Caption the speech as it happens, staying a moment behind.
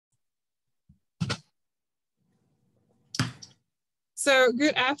So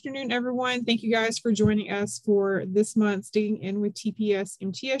good afternoon, everyone. Thank you guys for joining us for this month's Digging In with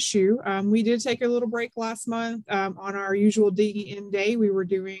TPS-MTSU. We did take a little break last month on our usual Digging In day. We were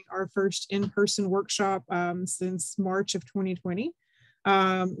doing our first in-person workshop since March of 2020.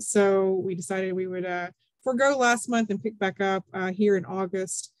 So we decided we would forego last month and pick back up here in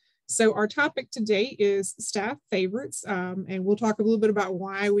August. So our topic today is staff favorites, and we'll talk a little bit about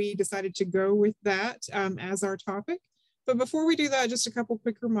why we decided to go with that as our topic. But before we do that, just a couple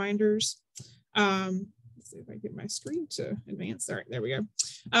quick reminders. Let's see if I get my screen to advance. All right, there we go.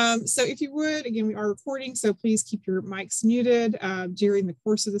 So if you would, again, we are recording, so please keep your mics muted during the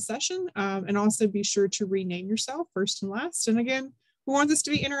course of the session, and also be sure to rename yourself first and last. And again, we want this to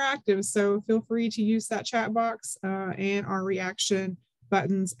be interactive, so feel free to use that chat box and our reaction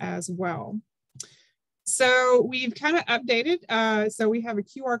buttons as well. So we've kind of updated. So we have a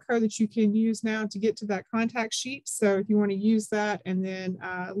QR code that you can use now to get to that contact sheet. So if you want to use that, and then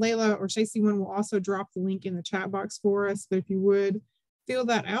Layla or Stacey will also drop the link in the chat box for us. But if you would fill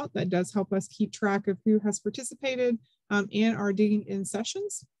that out, that does help us keep track of who has participated in our Digging In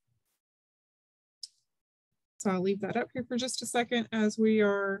sessions. So I'll leave that up here for just a second as we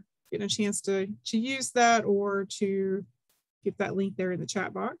are getting a chance to use that or to get that link there in the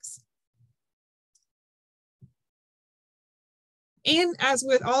chat box. And as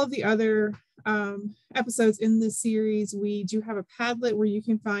with all of the other episodes in this series, we do have a Padlet where you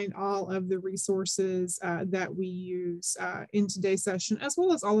can find all of the resources that we use in today's session, as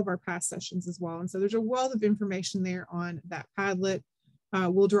well as all of our past sessions as well. And so there's a wealth of information there on that Padlet.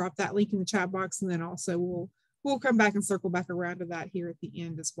 We'll drop that link in the chat box, and then also we'll come back and circle back around to that here at the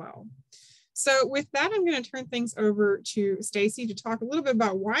end as well. So with that, I'm going to turn things over to Stacey to talk a little bit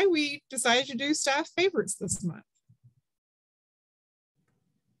about why we decided to do staff favorites this month.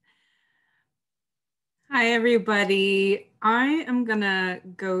 Hi, everybody. I am gonna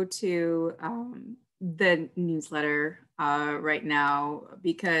go to the newsletter right now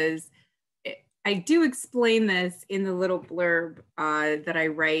because I do explain this in the little blurb that I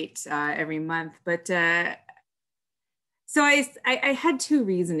write every month. But so I had two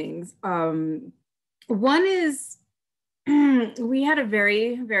reasonings. One is we had a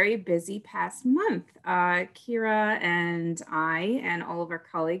very, very busy past month. Kira and I and all of our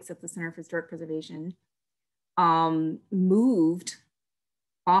colleagues at the Center for Historic Preservation moved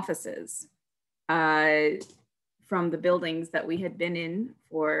offices from the buildings that we had been in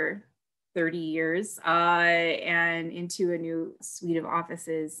for 30 years and into a new suite of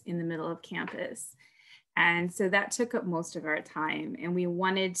offices in the middle of campus. And so that took up most of our time. And we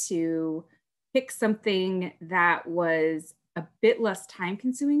wanted to pick something that was a bit less time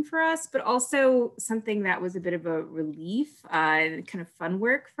consuming for us, but also something that was a bit of a relief and kind of fun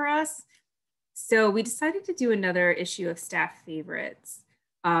work for us. So we decided to do another issue of staff favorites.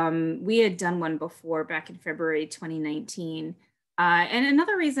 We had done one before back in February 2019. And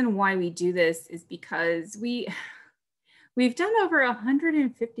another reason why we do this is because we've done over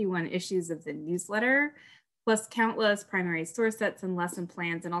 151 issues of the newsletter, plus countless primary source sets and lesson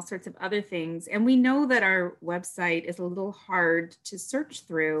plans and all sorts of other things. And we know that our website is a little hard to search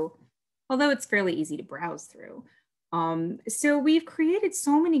through, although it's fairly easy to browse through. So we've created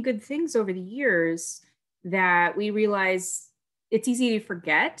so many good things over the years that we realize it's easy to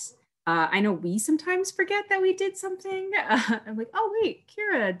forget. I know we sometimes forget that we did something. I'm like, oh, wait,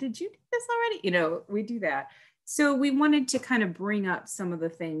 Kira, did you do this already? You know, we do that. So we wanted to kind of bring up some of the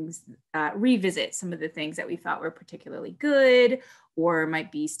things, revisit some of the things that we thought were particularly good or might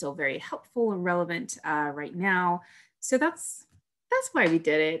be still very helpful and relevant right now. So that's why we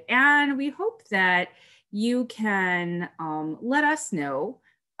did it. And we hope that you can let us know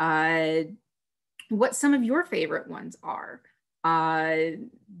what some of your favorite ones are.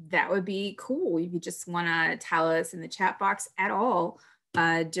 That would be cool. If you just want to tell us in the chat box at all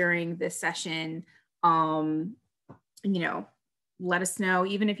during this session, you know, let us know,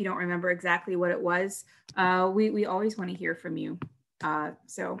 even if you don't remember exactly what it was. We always want to hear from you.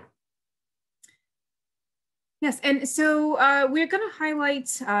 So yes, and so we're going to highlight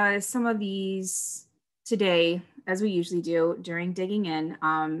some of these today, as we usually do during Digging In,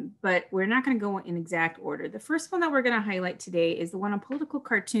 but we're not going to go in exact order. The first one that we're going to highlight today is the one on political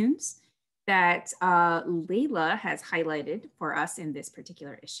cartoons that Layla has highlighted for us in this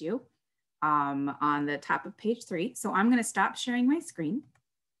particular issue on the top of page 3. So I'm going to stop sharing my screen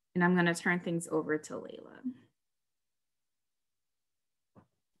and I'm going to turn things over to Layla.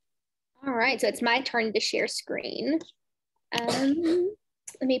 All right, so it's my turn to share screen. Let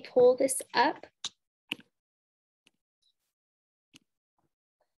me pull this up.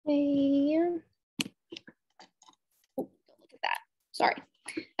 Okay. Oh, don't look at that. Sorry.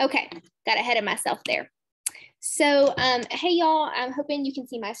 Okay, got ahead of myself there. So, hey y'all, I'm hoping you can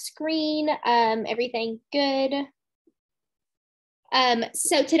see my screen. Everything good?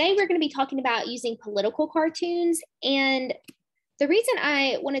 So today we're going to be talking about using political cartoons, and the reason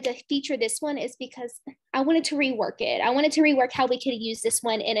I wanted to feature this one is because I wanted to rework it. I wanted to rework how we could use this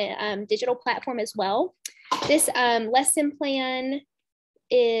one in a digital platform as well. This lesson plan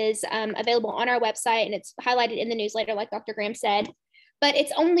is available on our website, and it's highlighted in the newsletter, like Dr. Graham said, but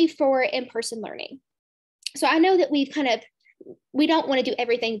it's only for in-person learning. So I know that we don't want to do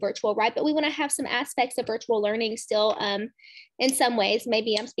everything virtual, right? But we want to have some aspects of virtual learning still in some ways.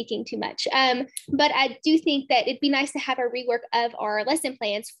 Maybe I'm speaking too much, but I do think that it'd be nice to have a rework of our lesson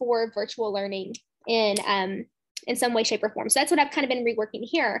plans for virtual learning in some way, shape, or form. So that's what I've kind of been reworking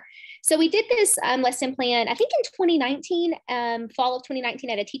here. So we did this lesson plan, I think in 2019, fall of 2019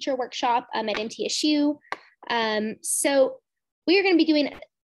 at a teacher workshop at MTSU. So we are going to be doing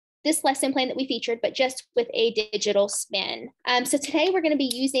this lesson plan that we featured, but just with a digital spin. So today we're going to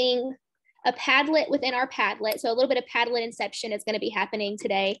be using a Padlet within our Padlet. So a little bit of Padlet inception is going to be happening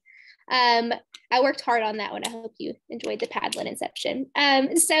today. I worked hard on that one. I hope you enjoyed the Padlet inception.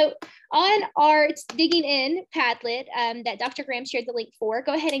 So on our Digging In Padlet that Dr. Graham shared the link for,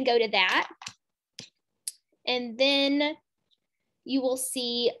 go ahead and go to that. And then you will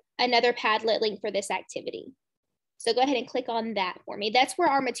see another Padlet link for this activity. So go ahead and click on that for me. That's where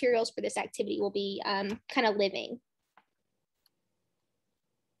our materials for this activity will be kind of living.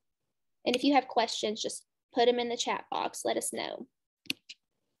 And if you have questions, just put them in the chat box. Let us know.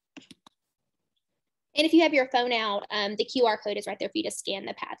 And if you have your phone out, the QR code is right there for you to scan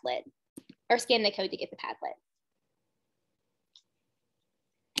the Padlet or scan the code to get the Padlet.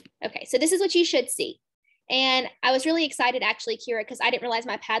 Okay, so this is what you should see. And I was really excited actually, Kira, because I didn't realize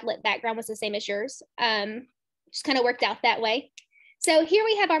my Padlet background was the same as yours. Just kind of worked out that way. So here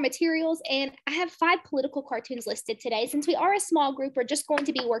we have our materials, and I have 5 political cartoons listed today. Since we are a small group, we're just going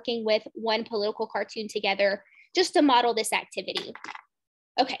to be working with one political cartoon together just to model this activity.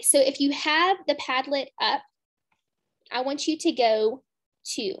 Okay, so if you have the Padlet up, I want you to go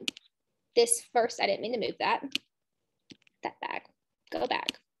to this first, I didn't mean to move that back, go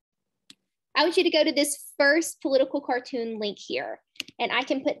back. I want you to go to this first political cartoon link here, and I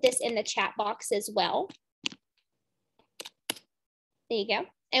can put this in the chat box as well. There you go.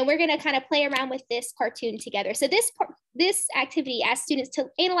 And we're going to kind of play around with this cartoon together. So this activity asks students to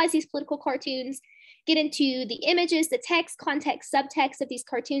analyze these political cartoons, get into the images, the text, context, subtext of these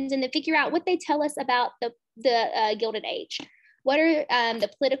cartoons, and then figure out what they tell us about the Gilded Age. What are the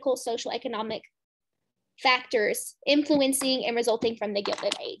political, social, economic factors influencing and resulting from the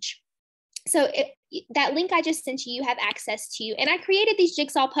Gilded Age? So that link I just sent you have access to. And I created these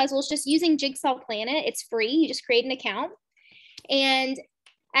jigsaw puzzles just using Jigsaw Planet. It's free. You just create an account. And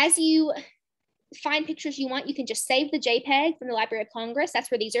as you find pictures you want, you can just save the JPEG from the Library of Congress.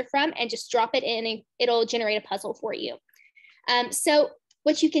 That's where these are from, and just drop it in and it'll generate a puzzle for you. So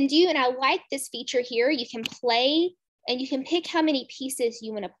what you can do, and I like this feature here, you can play and you can pick how many pieces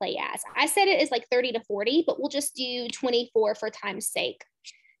you want to play as. I said it is like 30 to 40, but we'll just do 24 for time's sake.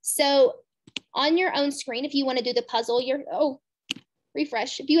 So on your own screen, if you want to do the puzzle,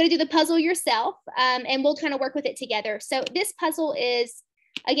 refresh. If you want to do the puzzle yourself, and we'll kind of work with it together. So this puzzle is,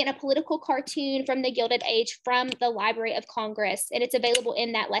 again, a political cartoon from the Gilded Age from the Library of Congress, and it's available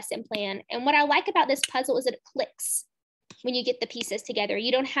in that lesson plan. And what I like about this puzzle is that it clicks when you get the pieces together.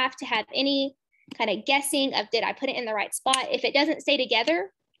 You don't have to have any kind of guessing of, did I put it in the right spot? If it doesn't stay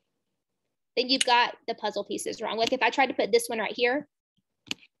together, then you've got the puzzle pieces wrong. Like if I tried to put this one right here,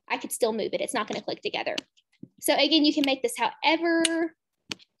 I could still move it. It's not going to click together. So again, you can make this however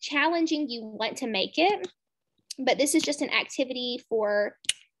challenging you want to make it, but this is just an activity for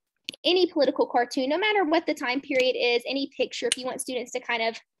any political cartoon, no matter what the time period is, any picture. If you want students to kind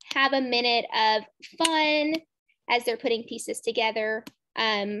of have a minute of fun as they're putting pieces together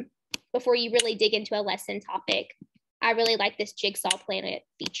before you really dig into a lesson topic, I really like this Jigsaw Planet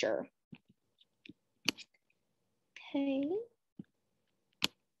feature. Okay.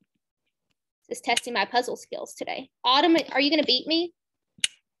 Just testing my puzzle skills today. Autumn, are you going to beat me?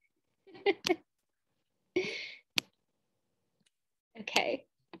 Okay.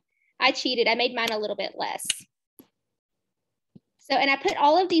 I cheated. I made mine a little bit less. So, and I put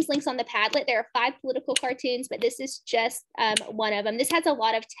all of these links on the Padlet. There are 5 political cartoons, but this is just one of them. This has a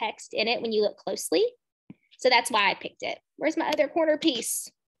lot of text in it when you look closely. So that's why I picked it. Where's my other corner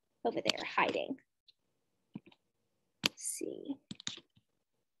piece? Over there, hiding. Let's see.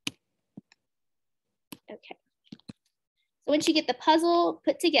 Okay. So once you get the puzzle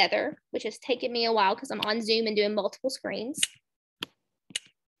put together, which has taken me a while because I'm on Zoom and doing multiple screens,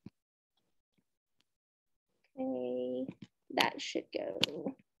 maybe that should go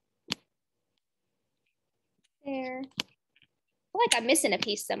there. I feel like I'm missing a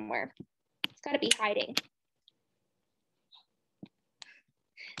piece somewhere. It's got to be hiding.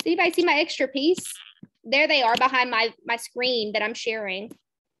 Does anybody see my extra piece? There they are behind my screen that I'm sharing.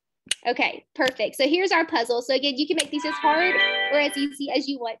 Okay, perfect. So here's our puzzle. So again, you can make these as hard or as easy as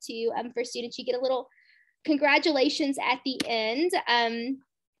you want to. For students, you get a little congratulations at the end.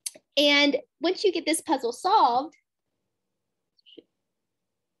 And once you get this puzzle solved,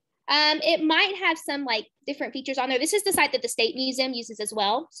 it might have some like different features on there. This is the site that the State Museum uses as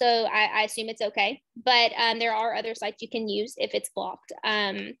well. So I assume it's okay, but there are other sites you can use if it's blocked.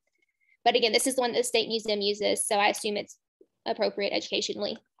 But again, this is the one that the State Museum uses. So I assume it's appropriate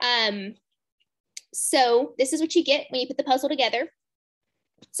educationally. So this is what you get when you put the puzzle together.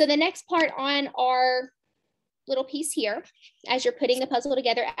 So the next part on our little piece here, as you're putting the puzzle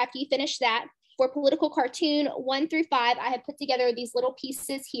together, after you finish that, for political cartoon 1 through 5, I have put together these little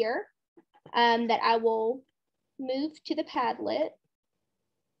pieces here that I will move to the Padlet.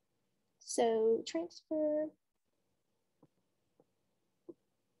 So transfer.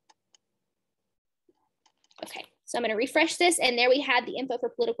 Okay, so I'm going to refresh this, and there we have the info for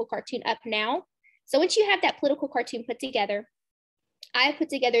political cartoon up now. So once you have that political cartoon put together, I put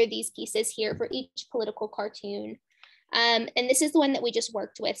together these pieces here for each political cartoon. And this is the one that we just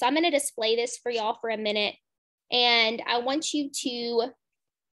worked with. So I'm going to display this for y'all for a minute. And I want you to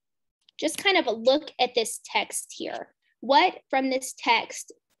just kind of look at this text here. What from this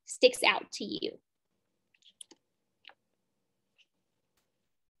text sticks out to you?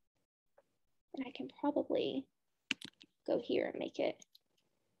 And I can probably go here and make it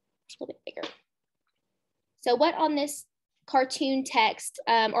a little bit bigger. So what on this cartoon text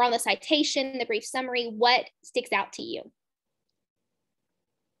or on the citation, the brief summary, what sticks out to you?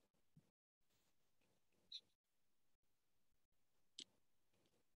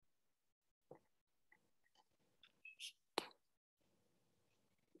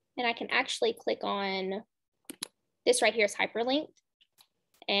 And I can actually click on this right here is hyperlinked,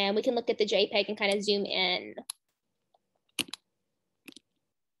 and we can look at the JPEG and kind of zoom in.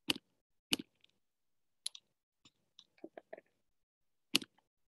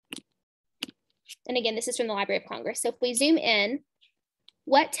 And again, this is from the Library of Congress. So if we zoom in,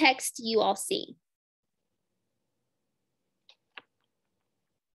 what text do you all see?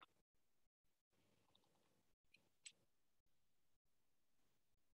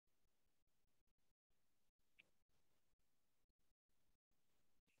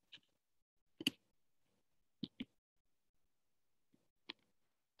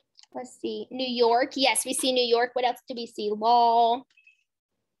 Let's see, New York. Yes, we see New York. What else do we see? Law.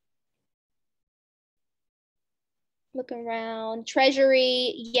 Look around.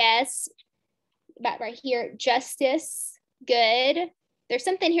 Treasury. Yes. About right here. Justice. Good. There's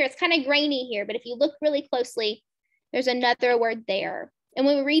something here. It's kind of grainy here, but if you look really closely, there's another word there. And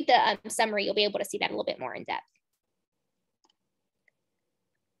when we read the summary, you'll be able to see that a little bit more in depth.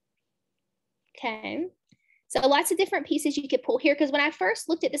 Okay. So lots of different pieces you could pull here, because when I first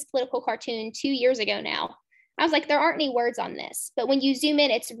looked at this political cartoon 2 years ago now, I was like, there aren't any words on this. But when you zoom in,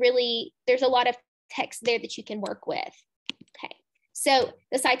 it's really, there's a lot of text there that you can work with. Okay. So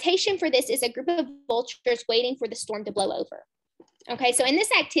the citation for this is a group of vultures waiting for the storm to blow over. Okay. So in this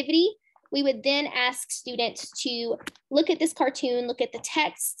activity, we would then ask students to look at this cartoon, look at the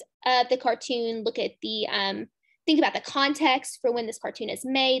text of the cartoon, look at the, think about the context for when this cartoon is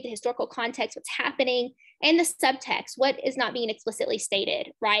made, the historical context, what's happening, and the subtext, what is not being explicitly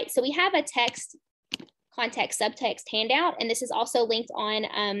stated, right? So we have a text, context, subtext handout, and this is also linked on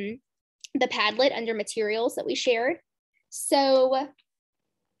the Padlet under materials that we shared. So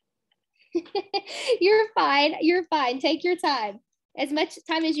you're fine, take your time. As much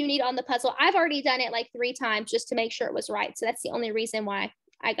time as you need on the puzzle. I've already done it like 3 times just to make sure it was right. So that's the only reason why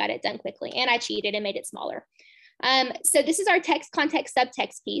I got it done quickly, and I cheated and made it smaller. So this is our text, context,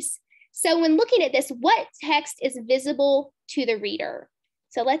 subtext piece. So when looking at this, what text is visible to the reader?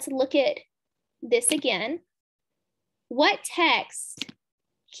 So let's look at this again. What text,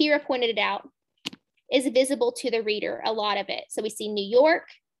 Kira pointed it out, is visible to the reader? A lot of it. So we see New York.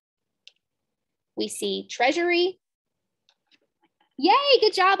 We see Treasury. Yay,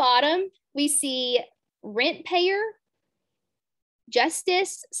 good job, Autumn. We see rent payer,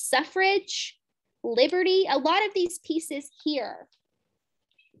 justice, suffrage, liberty, a lot of these pieces here.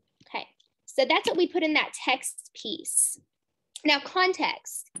 Okay, so that's what we put in that text piece. Now,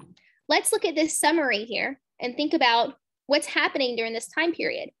 context. Let's look at this summary here and think about what's happening during this time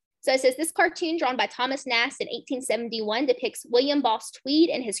period. So it says, this cartoon drawn by Thomas Nast in 1871 depicts William Boss Tweed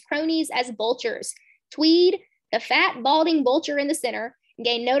and his cronies as vultures. Tweed, The fat, balding vulture in the center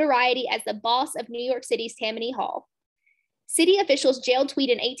gained notoriety as the boss of New York City's Tammany Hall. City officials jailed Tweed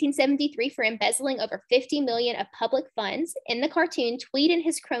in 1873 for embezzling over $50 million of public funds. In the cartoon, Tweed and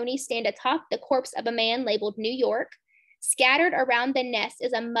his cronies stand atop the corpse of a man labeled New York. Scattered around the nest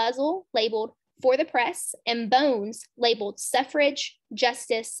is a muzzle labeled For the Press and bones labeled Suffrage,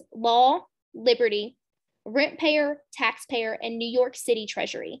 Justice, Law, Liberty, Rentpayer, Taxpayer, and New York City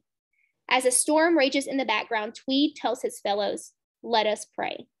Treasury. As a storm rages in the background, Tweed tells his fellows, "Let us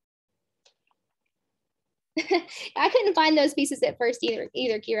pray." I couldn't find those pieces at first either,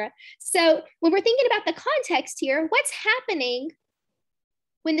 Kira. So when we're thinking about the context here, what's happening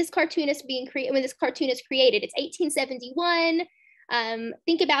when this cartoon is created? It's 1871.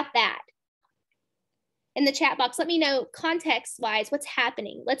 Think about that. In the chat box, let me know context-wise what's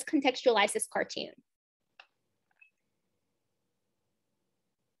happening. Let's contextualize this cartoon.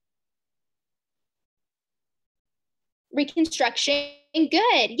 Reconstruction,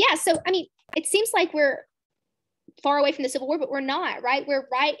 good. Yeah, so I mean, it seems like we're far away from the Civil War, but we're not, right? We're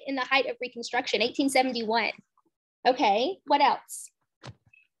right in the height of Reconstruction, 1871. Okay, what else?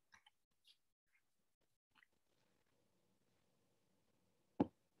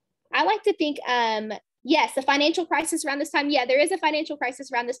 I like to think, yes, the financial crisis around this time. Yeah, there is a financial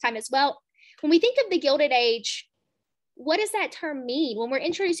crisis around this time as well. When we think of the Gilded Age, what does that term mean? When we're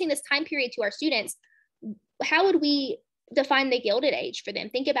introducing this time period to our students, how would we define the Gilded Age for them?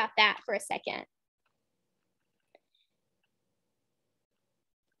 Think about that for a second.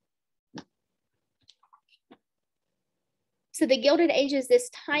 So the Gilded Age is this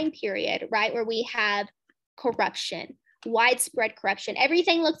time period, right, where we have corruption, widespread corruption.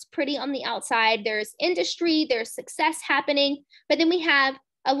 Everything looks pretty on the outside. There's industry, there's success happening, but then we have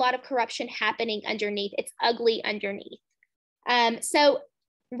a lot of corruption happening underneath. It's ugly underneath. So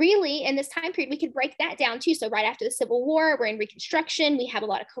really, in this time period, we could break that down too. So right after the Civil War, we're in Reconstruction. We have a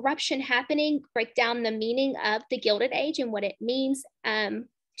lot of corruption happening. Break down the meaning of the Gilded Age and what it means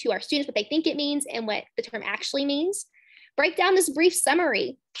to our students, what they think it means and what the term actually means. Break down this brief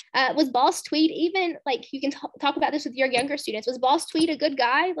summary. Was Boss Tweed even, like, you can talk about this with your younger students. Was Boss Tweed a good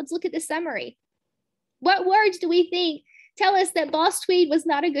guy? Let's look at the summary. What words do we think tell us that Boss Tweed was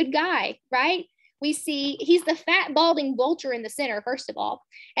not a good guy, right? We see he's the fat, balding vulture in the center, first of all.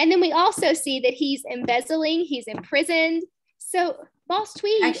 And then we also see that he's embezzling, he's imprisoned. So Boss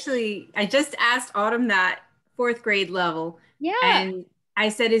Tweed. Actually, I just asked Autumn that 4th grade level. Yeah. And I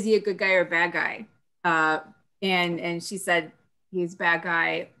said, is he a good guy or a bad guy? And she said he's a bad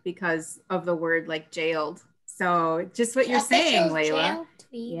guy because of the word like jailed. So just what you're saying, Layla.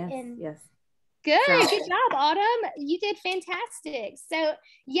 Yes. Good job, Autumn. You did fantastic. So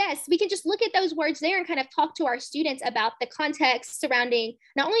yes, we can just look at those words there and kind of talk to our students about the context surrounding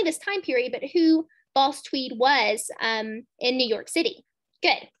not only this time period, but who Boss Tweed was in New York City.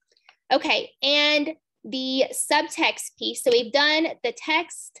 Good. Okay, and the subtext piece. So we've done the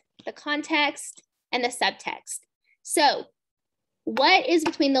text, the context, and the subtext. So what is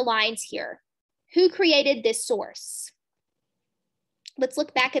between the lines here? Who created this source? Let's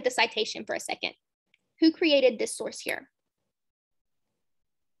look back at the citation for a second. Who created this source here?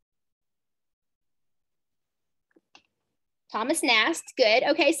 Thomas Nast, good.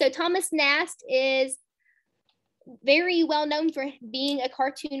 Okay, so Thomas Nast is very well known for being a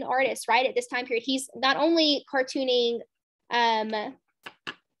cartoon artist, right? At this time period, he's not only cartooning, not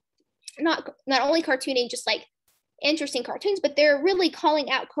only cartooning just like interesting cartoons, but they're really calling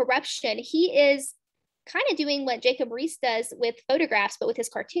out corruption. He is kind of doing what Jacob Riis does with photographs, but with his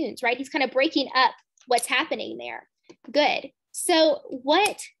cartoons, right? He's kind of breaking up what's happening there. Good. So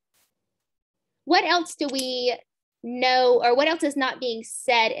what else do we know, or what else is not being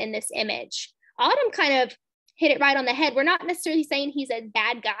said in this image? Autumn kind of hit it right on the head. We're not necessarily saying he's a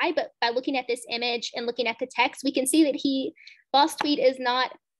bad guy, but by looking at this image and looking at the text, we can see that Boss Tweed is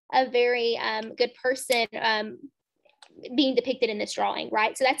not a very good person being depicted in this drawing,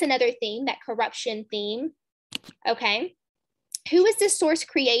 right? So that's another theme, that corruption theme. Okay. Who is this source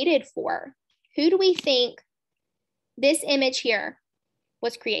created for? Who do we think this image here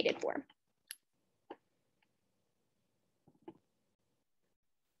was created for?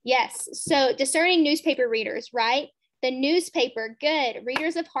 Yes, so discerning newspaper readers, right? The newspaper, good.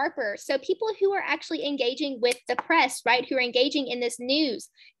 Readers of Harper. So people who are actually engaging with the press, right? Who are engaging in this news.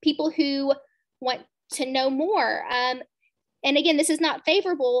 People who want to know more. And again, this is not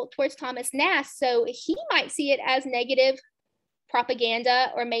favorable towards Thomas Nast. So he might see it as negative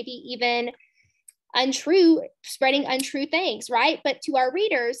propaganda, or maybe even untrue, spreading untrue things, right? But to our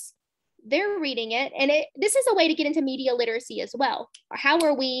readers, they're reading it. And this is a way to get into media literacy as well. How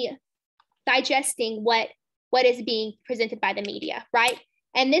are we digesting what what is being presented by the media, right?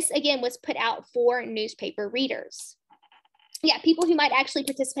 And this, again, was put out for newspaper readers. Yeah, people who might actually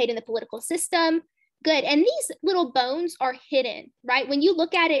participate in the political system, good. And these little bones are hidden, right? When you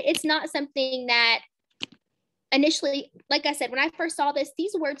look at it, it's not something that initially, like I said, when I first saw this,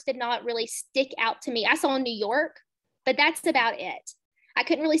 these words did not really stick out to me. I saw New York, but that's about it. I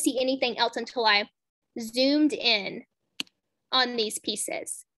couldn't really see anything else until I zoomed in on these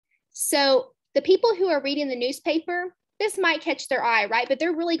pieces. So the people who are reading the newspaper, this might catch their eye, right? But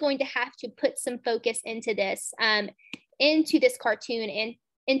they're really going to have to put some focus into this cartoon and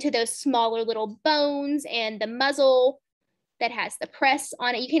into those smaller little bones and the muzzle that has the press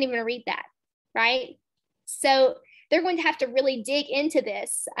on it. You can't even read that, right? So they're going to have to really dig into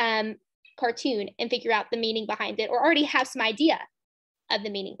this cartoon and figure out the meaning behind it, or already have some idea of the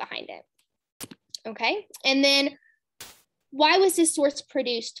meaning behind it. Okay, and then why was this source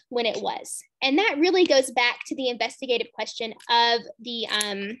produced when it was? And that really goes back to the investigative question of the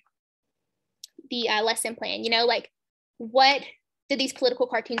lesson plan. You know, like, what did these political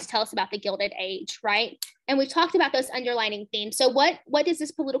cartoons tell us about the Gilded Age, right? And we've talked about those underlining themes. So what does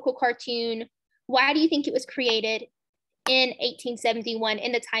this political cartoon, why do you think it was created in 1871,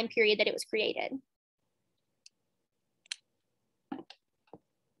 in the time period that it was created?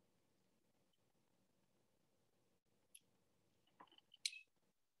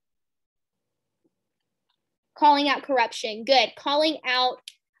 Calling out corruption, good. Calling out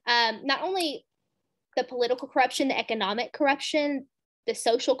not only the political corruption, the economic corruption, the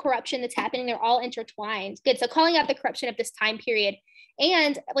social corruption that's happening, they're all intertwined. Good, so calling out the corruption of this time period.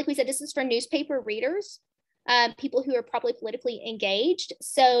 And like we said, this is for newspaper readers, people who are probably politically engaged.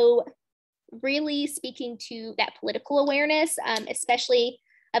 So really speaking to that political awareness, especially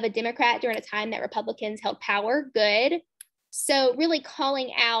of a Democrat during a time that Republicans held power, good. So really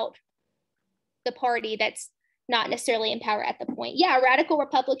calling out the party that's not necessarily in power at the point. Yeah, radical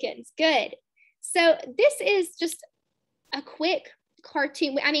Republicans, good. So this is just a quick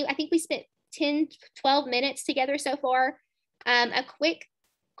cartoon. I mean, I think we spent 10, 12 minutes together so far. A quick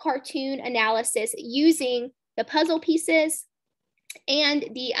cartoon analysis using the puzzle pieces and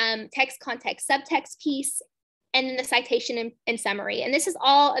the text, context, subtext piece, and then the citation and summary. And this is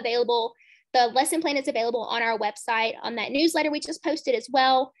all available. The lesson plan is available on our website, on that newsletter we just posted as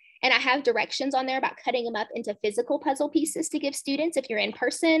well. And I have directions on there about cutting them up into physical puzzle pieces to give students if you're in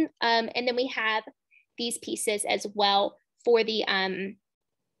person. And then we have these pieces as well for the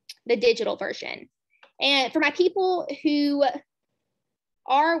digital version. And for my people who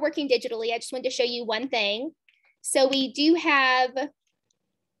are working digitally, I just wanted to show you one thing. So we do have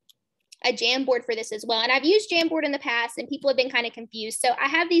a Jamboard for this as well. And I've used Jamboard in the past and people have been kind of confused. So I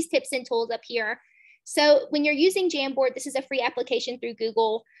have these tips and tools up here. So when you're using Jamboard, this is a free application through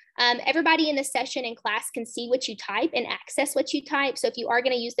Google. Everybody in the session in class can see what you type and access what you type. So if you are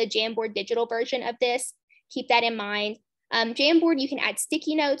going to use the Jamboard digital version of this, keep that in mind. Jamboard, you can add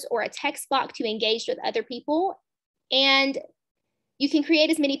sticky notes or a text block to engage with other people. And you can create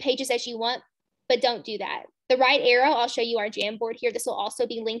as many pages as you want, but don't do that. The right arrow, I'll show you our Jamboard here. This will also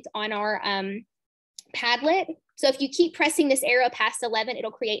be linked on our Padlet. So if you keep pressing this arrow past 11,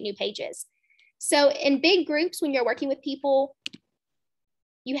 it'll create new pages. So in big groups, when you're working with people,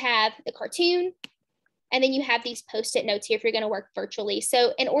 you have the cartoon, and then you have these Post-it notes here if you're going to work virtually.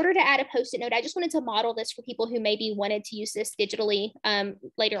 So in order to add a Post-it note, I just wanted to model this for people who maybe wanted to use this digitally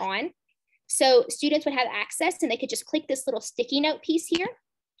later on. So students would have access and they could just click this little sticky note piece here,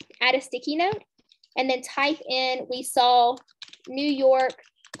 add a sticky note, and then type in, we saw New York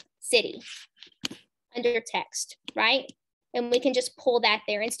City under text, right? And we can just pull that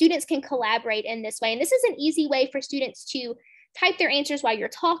there, and students can collaborate in this way. And this is an easy way for students to type their answers while you're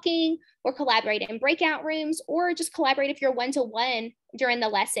talking, or collaborate in breakout rooms, or just collaborate if you're one-to-one during the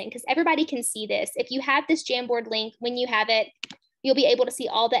lesson, because everybody can see this. If you have this Jamboard link, when you have it, you'll be able to see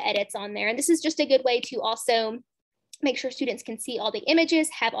all the edits on there. And this is just a good way to also make sure students can see all the images,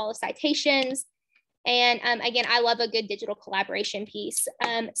 have all the citations. And again, I love a good digital collaboration piece.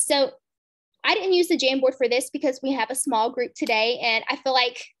 So I didn't use the Jamboard for this because we have a small group today, and I feel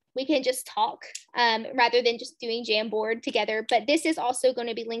like we can just talk rather than just doing Jamboard together. But this is also going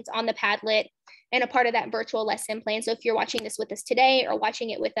to be linked on the Padlet and a part of that virtual lesson plan. So if you're watching this with us today or watching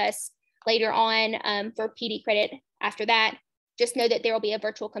it with us later on for PD credit after that, just know that there will be a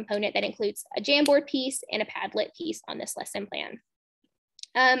virtual component that includes a Jamboard piece and a Padlet piece on this lesson plan.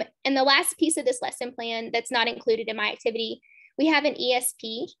 And the last piece of this lesson plan that's not included in my activity, we have an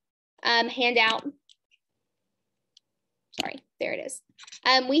ESP handout. Sorry, there it is.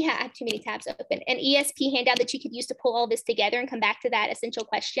 We have too many tabs open. An ESP handout that you could use to pull all this together and come back to that essential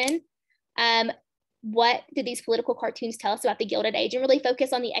question. what do these political cartoons tell us about the Gilded Age, and really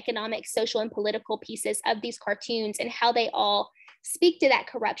focus on the economic, social, and political pieces of these cartoons and how they all speak to that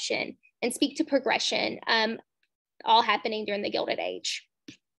corruption and speak to progression, all happening during the Gilded Age.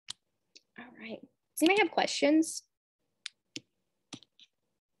 All right. Does anybody have questions?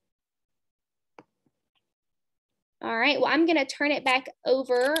 All right. Well, I'm going to turn it back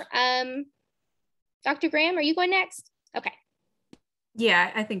over. Dr. Graham, are you going next? Okay.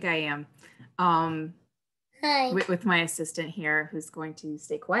 Yeah, I think I am. Hi. With my assistant here, who's going to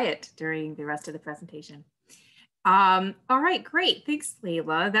stay quiet during the rest of the presentation. All right, great. Thanks,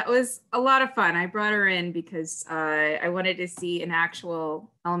 Layla. That was a lot of fun. I brought her in because I wanted to see an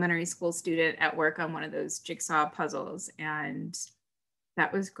actual elementary school student at work on one of those jigsaw puzzles, and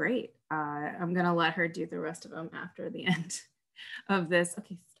that was great. I'm gonna let her do the rest of them after the end of this.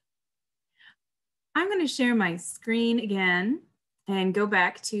 Okay, I'm gonna share my screen again and go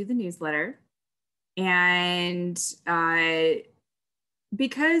back to the newsletter. And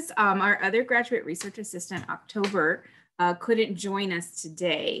because our other graduate research assistant, October, couldn't join us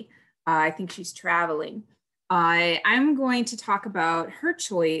today, I think she's traveling, I'm going to talk about her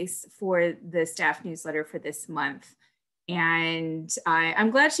choice for the staff newsletter for this month. And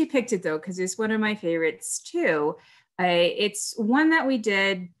I'm glad she picked it though, because it's one of my favorites too. It's one that we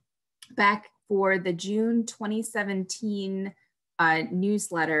did back for the June 2017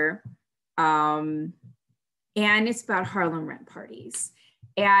 newsletter. And it's about Harlem rent parties.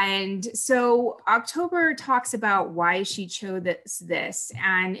 And so October talks about why she chose this.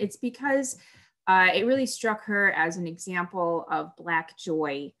 And it's because it really struck her as an example of Black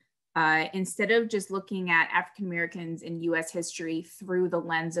joy. Instead of just looking at African-Americans in US history through the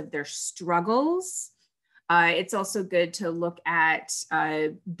lens of their struggles, it's also good to look at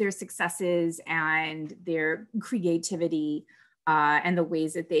their successes and their creativity and the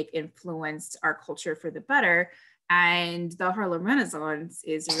ways that they've influenced our culture for the better. And the Harlem Renaissance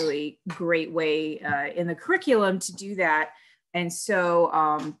is a really great way in the curriculum to do that. And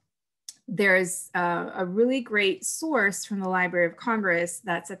so there's a really great source from the Library of Congress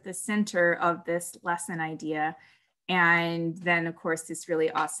that's at the center of this lesson idea. And then of course, this really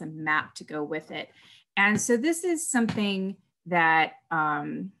awesome map to go with it. And so this is something that,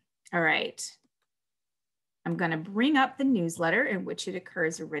 all right, I'm going to bring up the newsletter in which it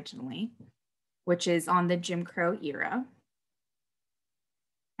occurs originally, which is on the Jim Crow era.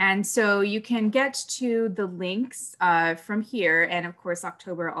 And so you can get to the links from here. And of course,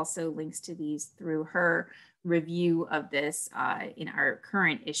 October also links to these through her review of this in our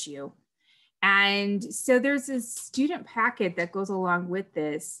current issue. And so there's a student packet that goes along with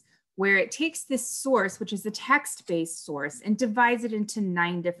this, where it takes this source, which is a text-based source, and divides it into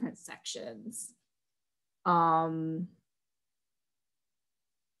 9 different sections.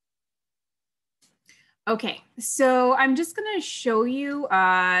 Okay, so I'm just going to show you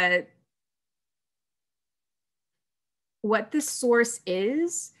what the source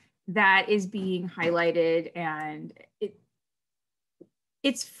is that is being highlighted, and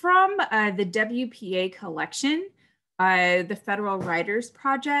it's from the WPA collection, the Federal Writers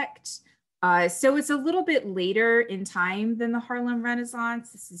Project. So it's a little bit later in time than the Harlem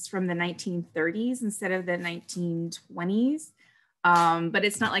Renaissance. This is from the 1930s instead of the 1920s. But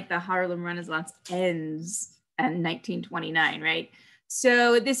it's not like the Harlem Renaissance ends in 1929, right?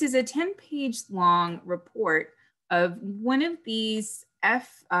 So this is a 10-page long report of one of these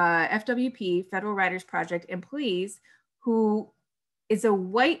FWP, Federal Writers Project employees, who is a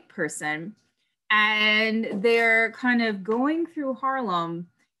white person, and they're kind of going through Harlem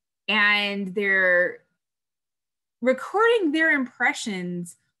and they're recording their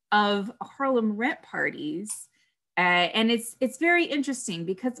impressions of Harlem rent parties. And it's very interesting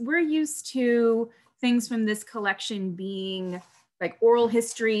because we're used to things from this collection being like oral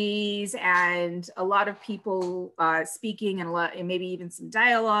histories and a lot of people speaking and maybe even some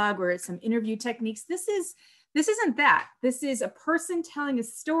dialogue or some interview techniques. This isn't that. This is a person telling a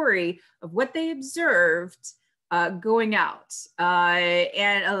story of what they observed going out.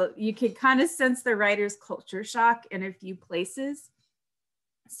 And you can kind of sense the writer's culture shock in a few places.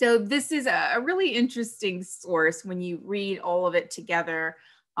 So this is a really interesting source when you read all of it together.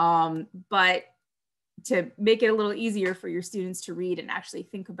 But to make it a little easier for your students to read and actually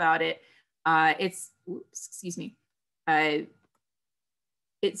think about it, it's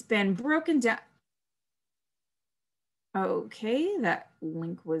been broken down. Okay, that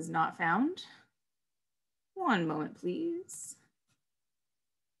link was not found. One moment, please.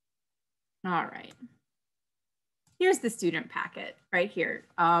 All right. Here's the student packet right here.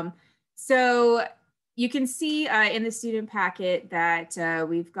 So you can see in the student packet that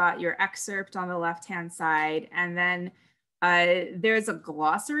we've got your excerpt on the left-hand side, and then there's a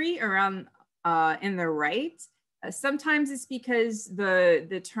glossary around in the right. Sometimes it's because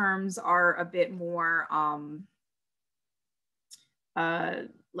the terms are a bit more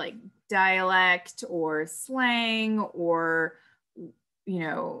like dialect or slang, or, you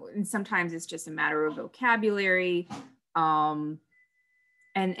know, and sometimes it's just a matter of vocabulary.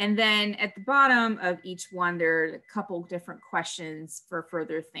 And then at the bottom of each one, there are a couple different questions for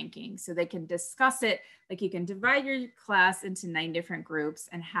further thinking. So they can discuss it, like you can divide your class into 9 different groups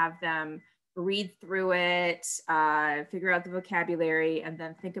and have them read through it, figure out the vocabulary, and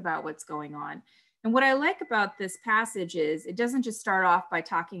then think about what's going on. And what I like about this passage is it doesn't just start off by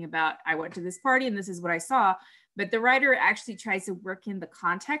talking about, I went to this party and this is what I saw, but the writer actually tries to work in the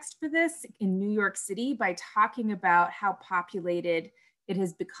context for this in New York City by talking about how populated it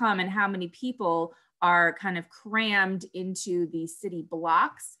has become and how many people are kind of crammed into these city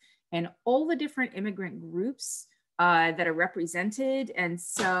blocks and all the different immigrant groups that are represented. And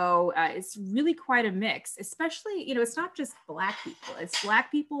so it's really quite a mix, especially, you know, it's not just Black people, it's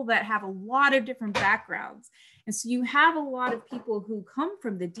Black people that have a lot of different backgrounds. And so you have a lot of people who come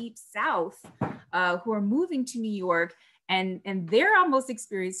from the deep South who are moving to New York, and they're almost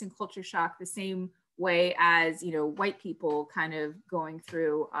experiencing culture shock the same way as, you know, white people kind of going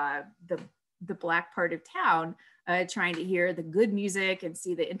through the Black part of town, trying to hear the good music and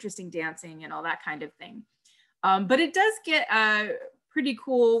see the interesting dancing and all that kind of thing. But it does get pretty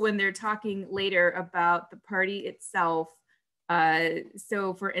cool when they're talking later about the party itself.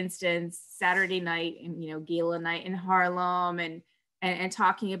 So for instance, Saturday night and, you know, gala night in Harlem, and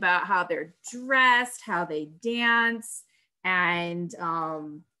talking about how they're dressed, how they dance, and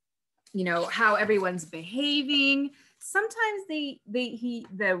you know, how everyone's behaving. Sometimes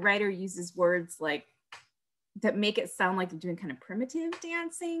the writer uses words like that make it sound like they're doing kind of primitive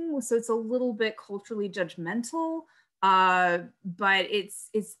dancing. So it's a little bit culturally judgmental, but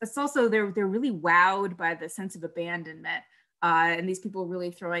it's also, they're really wowed by the sense of abandonment, and these people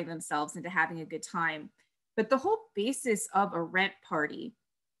really throwing themselves into having a good time. But the whole basis of a rent party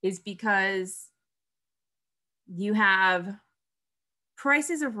is because you have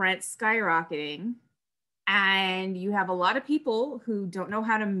prices of rent skyrocketing, and you have a lot of people who don't know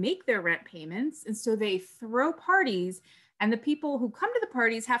how to make their rent payments. And so they throw parties, and the people who come to the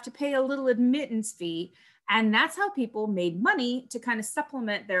parties have to pay a little admittance fee. And that's how people made money to kind of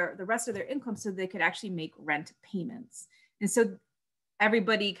supplement the rest of their income so they could actually make rent payments. And so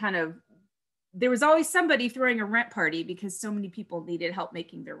everybody kind of, there was always somebody throwing a rent party because so many people needed help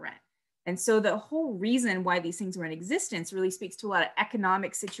making their rent. And so the whole reason why these things were in existence really speaks to a lot of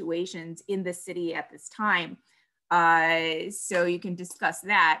economic situations in the city at this time. So you can discuss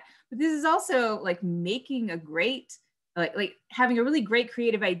that. But this is also like making a great, like having a really great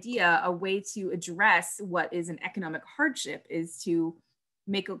creative idea. A way to address what is an economic hardship is to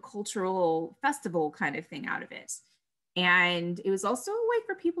make a cultural festival kind of thing out of it. And it was also a way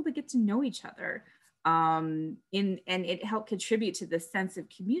for people to get to know each other. And it helped contribute to the sense of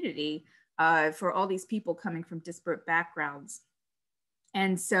community for all these people coming from disparate backgrounds.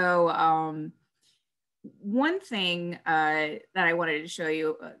 And so one thing that I wanted to show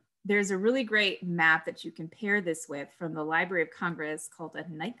you, there's a really great map that you can pair this with from the Library of Congress called a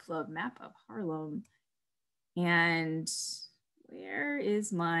nightclub map of Harlem. And where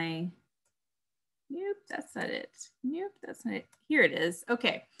is my, nope, that's not it. Nope, that's not it. Here it is.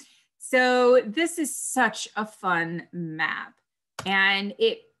 Okay. So this is such a fun map, and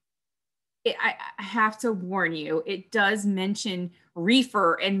I have to warn you, it does mention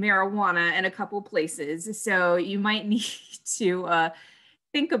reefer and marijuana in a couple places. So you might need to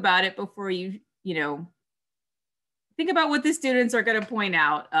think about it before you know, think about what the students are going to point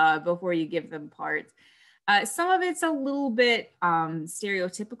out before you give them parts. Some of it's a little bit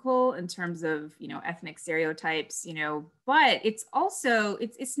stereotypical in terms of, you know, ethnic stereotypes, you know, but it's also,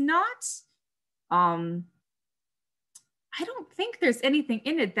 it's not, I don't think there's anything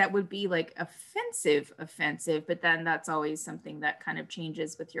in it that would be like offensive, but then that's always something that kind of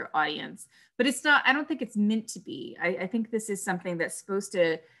changes with your audience. But it's not, I don't think it's meant to be. I think this is something that's supposed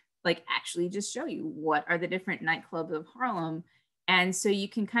to like actually just show you what are the different nightclubs of Harlem. And so you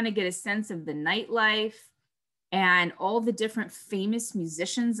can kind of get a sense of the nightlife and all the different famous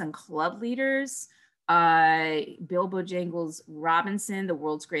musicians and club leaders. Bill Bojangles Robinson, the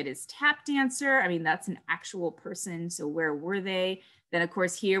world's greatest tap dancer. I mean, that's an actual person. So where were they? Then of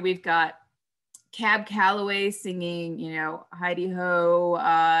course, here we've got Cab Calloway singing, you know, Heidi Ho.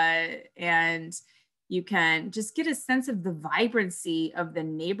 And you can just get a sense of the vibrancy of the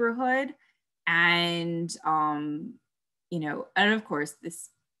neighborhood. And, you know, and of course,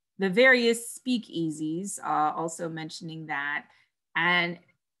 the various speakeasies, also mentioning that. And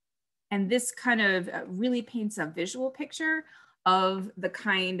this kind of really paints a visual picture of the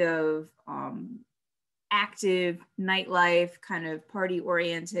kind of active nightlife, kind of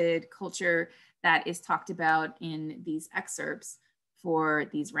party-oriented culture that is talked about in these excerpts for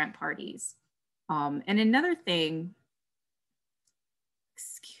these rent parties. And another thing,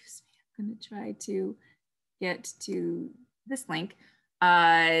 excuse me, I'm gonna try to get to this link.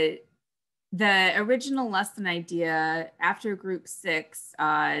 The original lesson idea after group 6,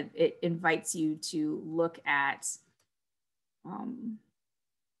 it invites you to look at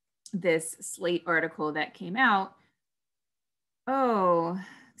this Slate article that came out. Oh,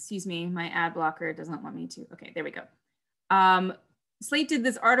 excuse me, my ad blocker doesn't want me to. Okay, there we go. Slate did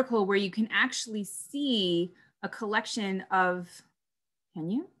this article where you can actually see a collection of, can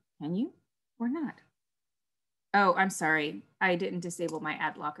you or not? Oh, I'm sorry, I didn't disable my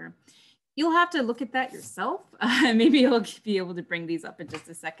ad blocker. You'll have to look at that yourself. Maybe I'll be able to bring these up in just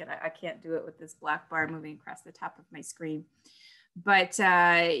a second. I can't do it with this black bar moving across the top of my screen. But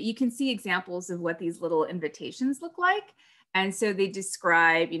you can see examples of what these little invitations look like. And so they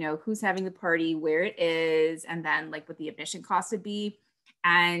describe, you know, who's having the party, where it is, and then like what the admission cost would be.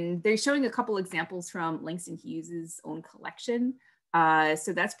 And they're showing a couple examples from Langston Hughes's own collection.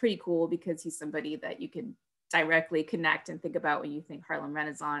 So that's pretty cool because he's somebody that you can directly connect and think about when you think Harlem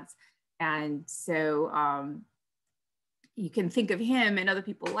Renaissance. And so you can think of him and other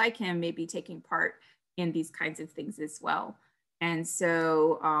people like him maybe taking part in these kinds of things as well. And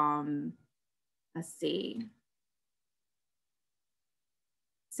so let's see.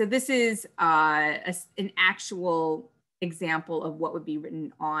 So this is an actual example of what would be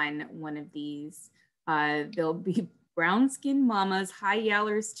written on one of these. There'll be brown skin mamas, high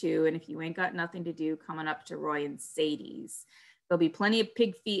yallers too. And if you ain't got nothing to do, coming up to Roy and Sadie's. There'll be plenty of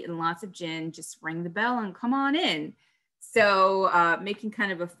pig feet and lots of gin. Just ring the bell and come on in. So making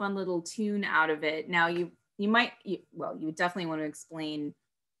kind of a fun little tune out of it. Now you would definitely want to explain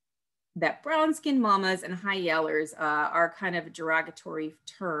that brown skin mamas and high yellers are kind of derogatory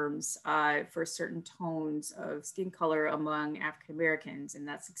terms for certain tones of skin color among African Americans, and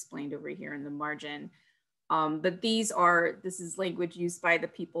that's explained over here in the margin. But this is language used by the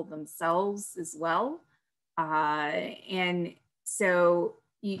people themselves as well. And so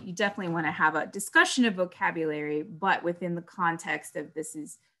you definitely want to have a discussion of vocabulary, but within the context of this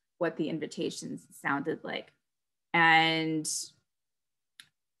is what the invitations sounded like. And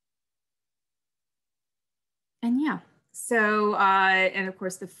yeah, so, and of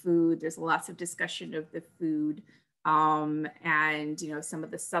course the food, there's lots of discussion of the food and, you know, some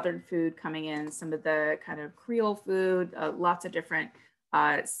of the Southern food coming in, some of the kind of Creole food, lots of different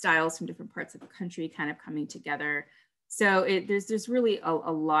styles from different parts of the country kind of coming together. So there's really a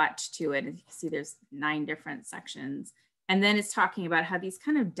lot to it. As you can see, there's 9 different sections. And then it's talking about how these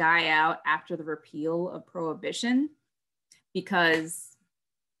kind of die out after the repeal of Prohibition, because,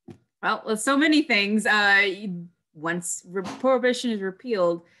 well, with so many things, once Prohibition is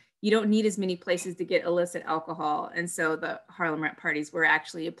repealed, you don't need as many places to get illicit alcohol. And so the Harlem Rent parties were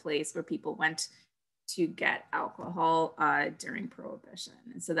actually a place where people went to get alcohol during Prohibition.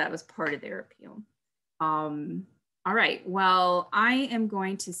 And so that was part of their appeal. All right, well, I am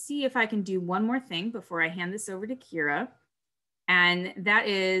going to see if I can do one more thing before I hand this over to Kira. And that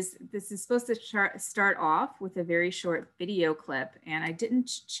is, this is supposed to start off with a very short video clip. And I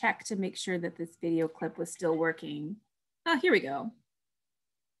didn't check to make sure that this video clip was still working. Oh, here we go.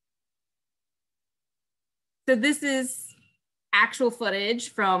 So this is actual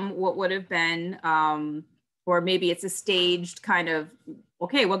footage from what would have been, or maybe it's a staged kind of,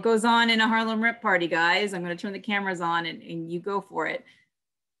 okay, what goes on in a Harlem Rent party, guys? I'm gonna turn the cameras on and you go for it.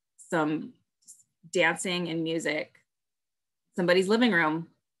 Some dancing and music. Somebody's living room.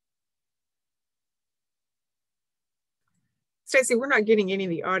 Stacey, we're not getting any of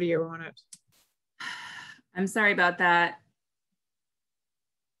the audio on it. I'm sorry about that.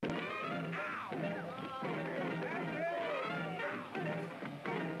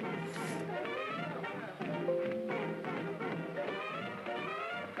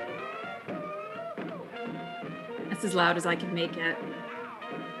 That's as loud as I can make it.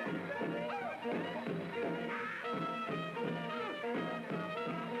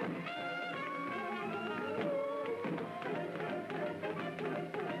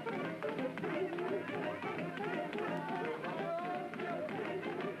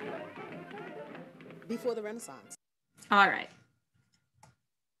 Before the Renaissance. All right.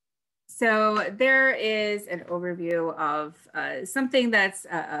 So there is an overview of something that's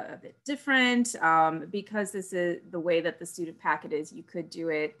a bit different because this is the way that the student packet is. You could do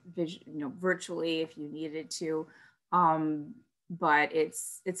it virtually if you needed to, but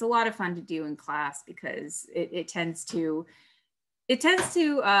it's a lot of fun to do in class because it tends to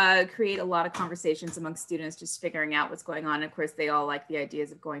create a lot of conversations among students, just figuring out what's going on. Of course, they all like the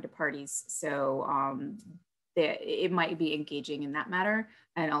ideas of going to parties, so it might be engaging in that matter,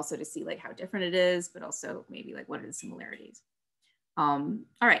 and also to see like how different it is, but also maybe like what are the similarities. All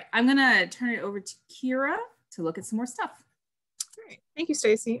right, I'm gonna turn it over to Kira to look at some more stuff. All right, thank you,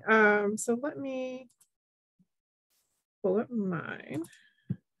 Stacy. So let me pull up mine.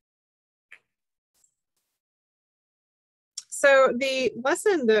 So the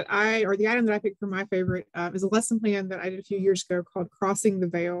lesson that the item that I picked for my favorite is a lesson plan that I did a few years ago called Crossing the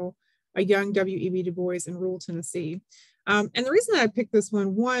Veil, a young W.E.B. Du Bois in rural Tennessee. And the reason that I picked this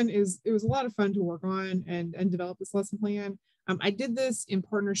one is it was a lot of fun to work on and develop this lesson plan. I did this in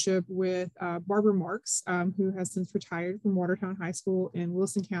partnership with Barbara Marks, who has since retired from Watertown High School in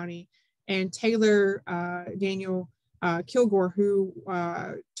Wilson County, and Taylor Daniel Kilgore, who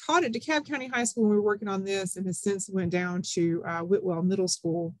taught at DeKalb County High School when we were working on this and has since went down to Whitwell Middle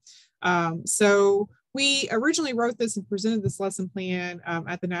School. So we originally wrote this and presented this lesson plan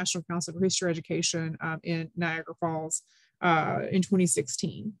at the National Council for History Education in Niagara Falls in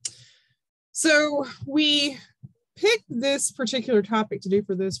 2016. So we picked this particular topic to do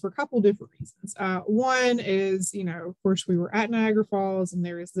for this for a couple different reasons. One is, of course, we were at Niagara Falls and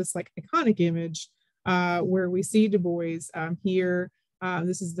there is this like iconic image where we see Du Bois here.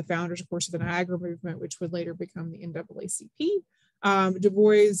 This is the founders, of course, of the Niagara movement, which would later become the NAACP. Du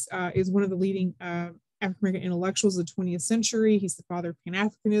Bois is one of the leading African-American intellectuals of the 20th century. He's the father of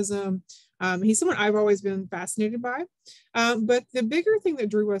Pan-Africanism. He's someone I've always been fascinated by. But the bigger thing that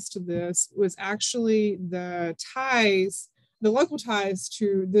drew us to this was actually the local ties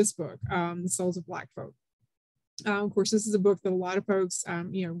to this book, The Souls of Black Folk. Of course, this is a book that a lot of folks,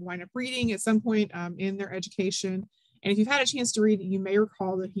 wind up reading at some point in their education. And if you've had a chance to read it, you may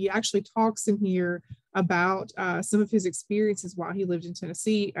recall that he actually talks in here about some of his experiences while he lived in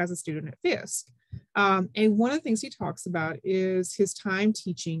Tennessee as a student at Fisk. And one of the things he talks about is his time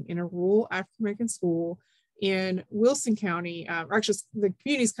teaching in a rural African-American school in Wilson County, or actually the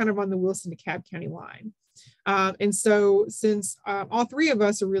community is kind of on the Wilson to DeKalb County line. And so since all three of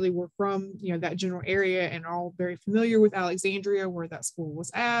us were from that general area and all very familiar with Alexandria, where that school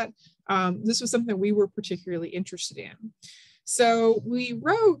was at, this was something we were particularly interested in. So we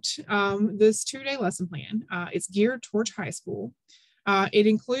wrote this 2-day lesson plan. It's geared towards high school. It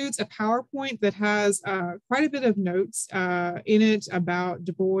includes a PowerPoint that has quite a bit of notes in it about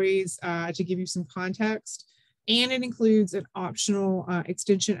Du Bois to give you some context. And it includes an optional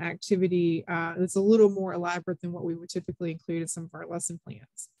extension activity that's a little more elaborate than what we would typically include in some of our lesson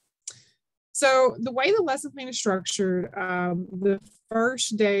plans. So the way the lesson plan is structured, the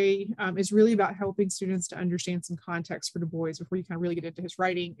first day is really about helping students to understand some context for Du Bois before you kind of really get into his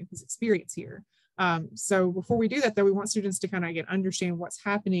writing and his experience here. So before we do that, though, we want students to kind of understand what's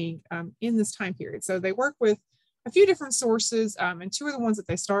happening in this time period. So they work with a few different sources, and two of the ones that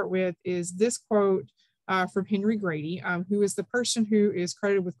they start with is this quote from Henry Grady, who is the person who is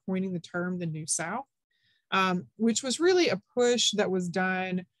credited with coining the term the New South, which was really a push that was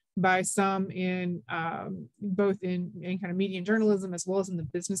done by some in both in kind of media and journalism as well as in the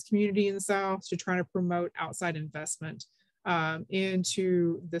business community in the South to try to promote outside investment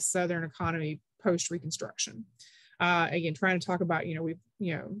into the Southern economy post-Reconstruction. Again, trying to talk about,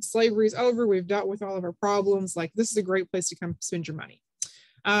 slavery's over, we've dealt with all of our problems, like this is a great place to come spend your money.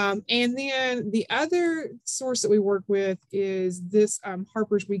 And then the other source that we work with is this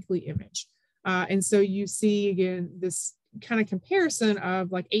Harper's Weekly image. And so you see, again, this kind of comparison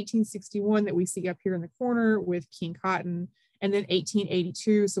of like 1861 that we see up here in the corner with King Cotton, and then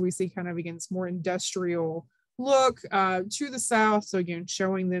 1882. So we see kind of, again, this more industrial look to the South. So again,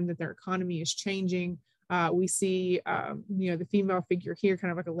 showing them that their economy is changing. We see, the female figure here,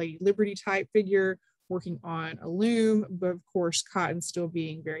 kind of like a Lady Liberty type figure, working on a loom, but of course, cotton still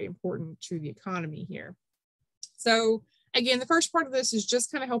being very important to the economy here. So again, the first part of this is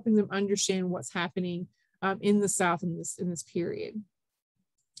just kind of helping them understand what's happening in the South in this period.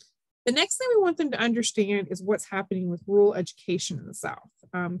 The next thing we want them to understand is what's happening with rural education in the South,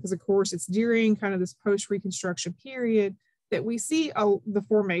 because of course it's during kind of this post-Reconstruction period that we see the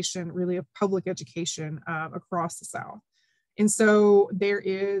formation really of public education across the South. And so there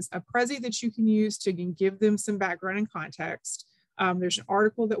is a Prezi that you can use to give them some background and context. There's an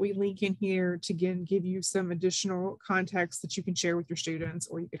article that we link in here to, again, give you some additional context that you can share with your students,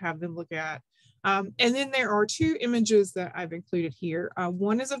 or you could have them look at. And then there are two images that I've included here.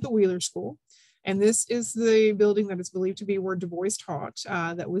 One is of the Wheeler School, and this is the building that is believed to be where Du Bois taught,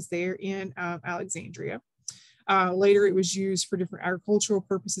 that was there in Alexandria. Later, it was used for different agricultural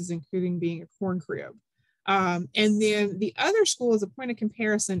purposes, including being a corn crib. And then the other school, as a point of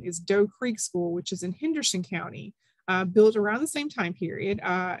comparison, is Doe Creek School, which is in Henderson County, built around the same time period.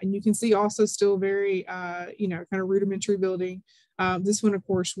 And you can see also still very, kind of rudimentary building. This one, of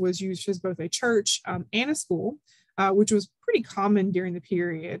course, was used as both a church and a school, which was pretty common during the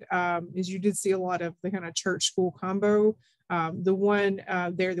period, as you did see a lot of the kind of church school combo. The one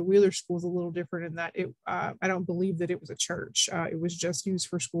there, the Wheeler School, is a little different in that I don't believe that it was a church. It was just used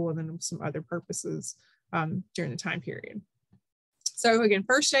for school and then some other purposes during the time period. So again,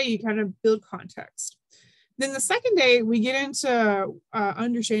 first day, you kind of build context. Then the second day, we get into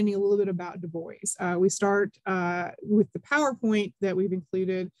understanding a little bit about Du Bois. We start with the PowerPoint that we've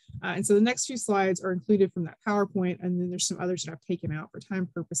included. And so the next few slides are included from that PowerPoint, and then there's some others that I've taken out for time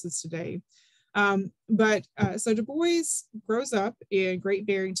purposes today. So Du Bois grows up in Great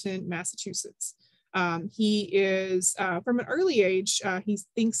Barrington, Massachusetts. He is, from an early age, he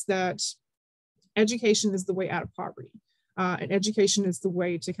thinks that education is the way out of poverty, and education is the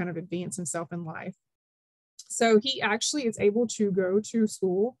way to kind of advance himself in life. So he actually is able to go to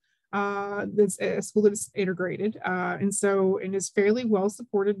school, that's a school that is integrated, and is fairly well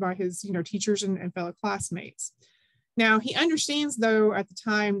supported by his teachers and fellow classmates. Now, he understands, though, at the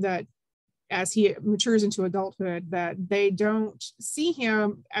time that as he matures into adulthood, that they don't see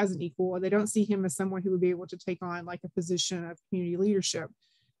him as an equal. They don't see him as someone who would be able to take on like a position of community leadership.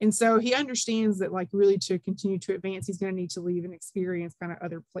 And so he understands that like really to continue to advance, he's going to need to leave and experience kind of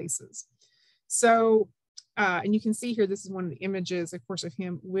other places. So, and you can see here, this is one of the images, of course, of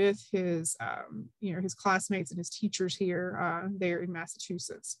him with his, his classmates and his teachers here, there in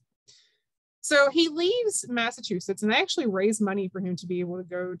Massachusetts. So he leaves Massachusetts, and they actually raised money for him to be able to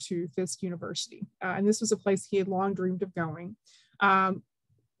go to Fisk University. And this was a place he had long dreamed of going.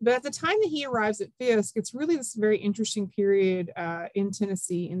 But at the time that he arrives at Fisk, it's really this very interesting period in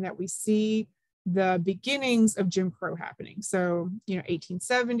Tennessee, in that we see the beginnings of Jim Crow happening. So,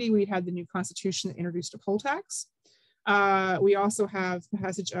 1870, we had the new Constitution that introduced a poll tax. We also have the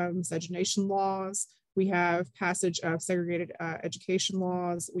passage of miscegenation laws. We have passage of segregated education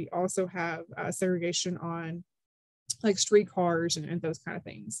laws. We also have segregation on like streetcars and those kind of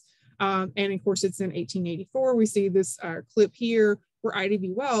things. And of course, it's in 1884. We see this clip here where Ida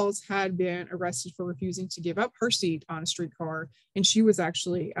B. Wells had been arrested for refusing to give up her seat on a streetcar. And she was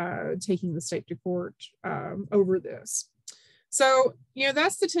actually taking the state to court over this. So,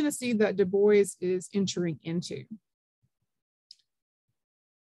 that's the Tennessee that Du Bois is entering into.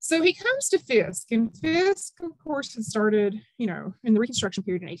 So he comes to Fisk, and Fisk, of course, had started, in the Reconstruction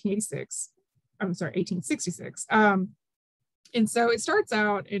period in 1866. And so it starts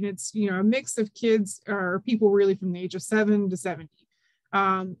out, and it's, a mix of kids or people really from the age of 7 to 70,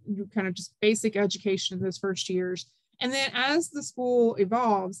 kind of just basic education in those first years. And then as the school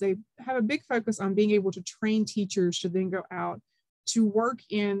evolves, they have a big focus on being able to train teachers to then go out to work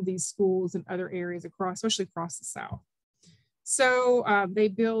in these schools and other areas especially across the South. So they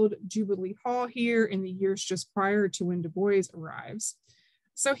build Jubilee Hall here in the years just prior to when Du Bois arrives.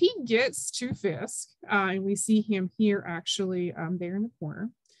 So he gets to Fisk, and we see him here actually there in the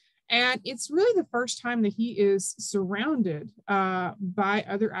corner. And it's really the first time that he is surrounded by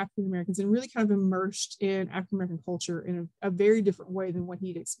other African Americans and really kind of immersed in African American culture in a very different way than what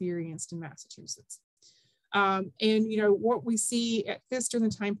he'd experienced in Massachusetts. And what we see at Fisk during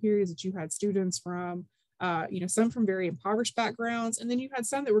the time period is that you had students from some from very impoverished backgrounds, and then you had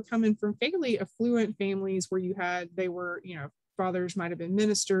some that were coming from fairly affluent families where they were, fathers might have been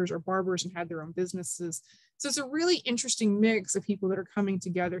ministers or barbers and had their own businesses. So it's a really interesting mix of people that are coming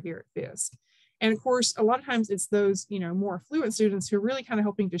together here at Fisk. And of course, a lot of times it's those, more affluent students who are really kind of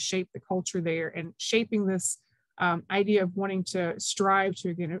helping to shape the culture there and shaping this idea of wanting to strive to,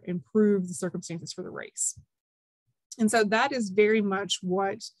 again, improve the circumstances for the race. And so that is very much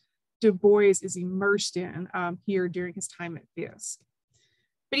what Du Bois is immersed in here during his time at Fisk.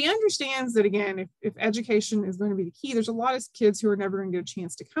 But he understands that, again, if education is going to be the key, there's a lot of kids who are never going to get a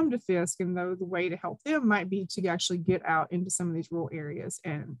chance to come to Fisk, and though the way to help them might be to actually get out into some of these rural areas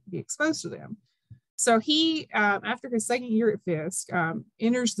and be exposed to them. So he, after his second year at Fisk,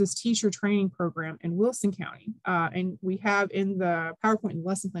 enters this teacher training program in Wilson County. And we have in the PowerPoint and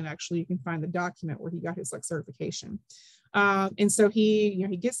lesson plan, actually, you can find the document where he got his certification. And so he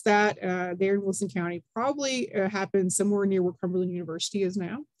gets that there in Wilson County, probably happened somewhere near where Cumberland University is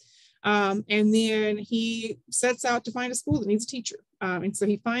now. And then he sets out to find a school that needs a teacher. And so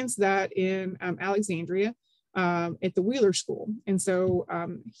he finds that in Alexandria at the Wheeler School. And so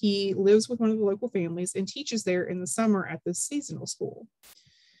he lives with one of the local families and teaches there in the summer at the seasonal school.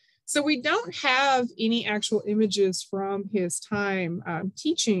 So we don't have any actual images from his time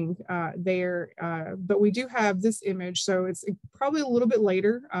teaching there, but we do have this image. So it's probably a little bit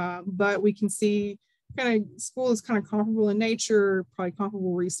later, but we can see kind of school is kind of comparable in nature, probably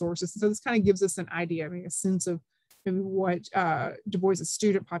comparable resources. So this kind of gives us an idea, I mean, a sense of maybe what Du Bois'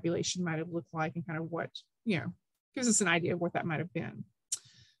 student population might have looked like and kind of what, gives us an idea of what that might have been.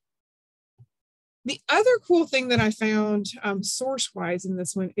 The other cool thing that I found source-wise in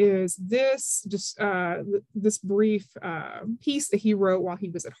this one is this brief piece that he wrote while he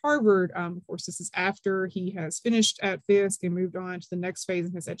was at Harvard. Of course, this is after he has finished at Fisk and moved on to the next phase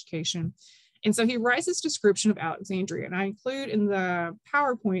in his education. And so he writes this description of Alexandria, and I include in the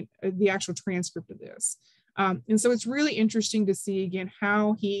PowerPoint the actual transcript of this. And so it's really interesting to see, again,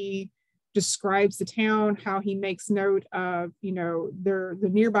 how he describes the town, how he makes note of, the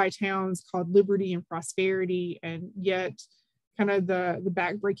nearby towns called Liberty and Prosperity, and yet kind of the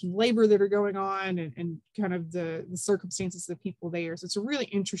backbreaking labor that are going on and kind of the circumstances of the people there. So it's a really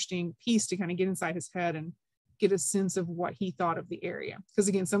interesting piece to kind of get inside his head and get a sense of what he thought of the area. Because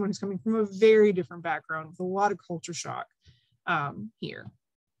again, someone who's coming from a very different background with a lot of culture shock here.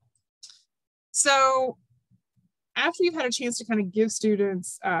 So after you've had a chance to kind of give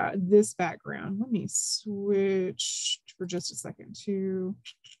students this background, let me switch for just a second to,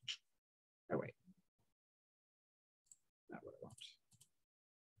 oh wait, not what I want.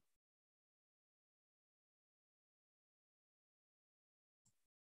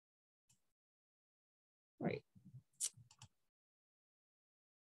 Right.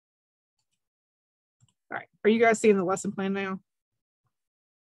 All right, are you guys seeing the lesson plan now?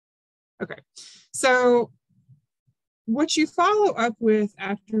 Okay, so what you follow up with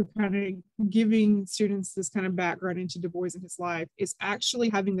after kind of giving students this kind of background into Du Bois and his life is actually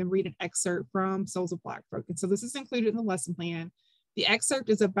having them read an excerpt from Souls of Black Folk. And so this is included in the lesson plan. The excerpt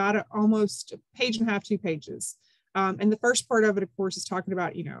is about almost a page and a half, 2 pages. And the first part of it, of course, is talking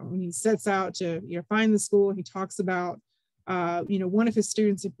about, when he sets out to, find the school, he talks about, one of his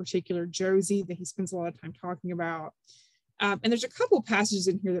students in particular, Josie, that he spends a lot of time talking about. And there's a couple passages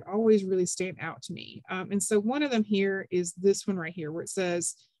in here that always really stand out to me. And so one of them here is this one right here, where it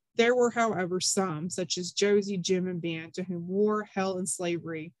says, "There were, however, some, such as Josie, Jim, and Ben, to whom war, hell, and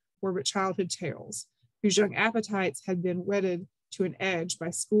slavery were but childhood tales, whose young appetites had been whetted to an edge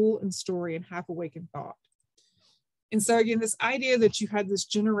by school and story and half-awakened thought." And so again, this idea that you had this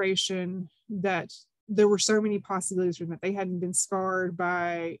generation that there were so many possibilities for them, that they hadn't been scarred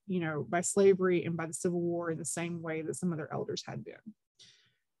by, by slavery and by the Civil War in the same way that some of their elders had been.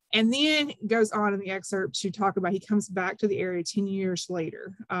 And then it goes on in the excerpt to talk about, he comes back to the area 10 years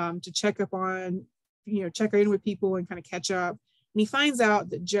later to check up on, check in with people and kind of catch up. And he finds out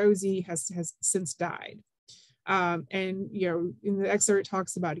that Josie has since died. And, in the excerpt, it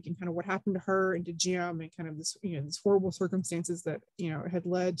talks about, again, kind of what happened to her and to Jim and kind of this, these horrible circumstances that, had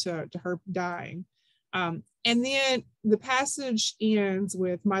led to her dying. And then the passage ends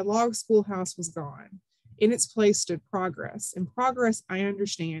with, "My log schoolhouse was gone. In its place stood progress, and progress, I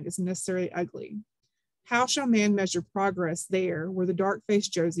understand, is necessarily ugly. How shall man measure progress there where the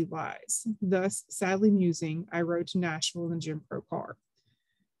dark-faced Josie lies? Thus, sadly musing, I rode to Nashville in the Jim Crow car."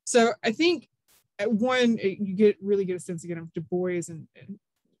 So I think one, you really get a sense again of Du Bois and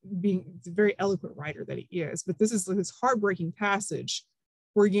being the very eloquent writer that he is, but this is his heartbreaking passage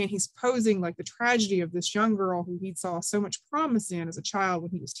where, again, he's posing like the tragedy of this young girl who he saw so much promise in as a child when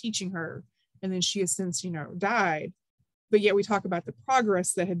he was teaching her, and then she has since, died. But yet we talk about the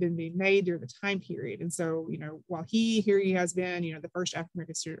progress that had been being made during the time period. And so, while he has been, the first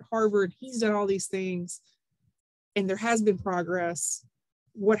African-American student at Harvard, he's done all these things, and there has been progress.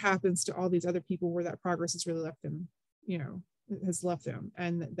 What happens to all these other people where that progress has really left them, has left them,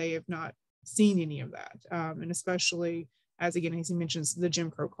 and they have not seen any of that. And especially, as again, as he mentions, the Jim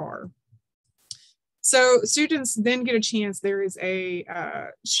Crow car. So students then get a chance. There is a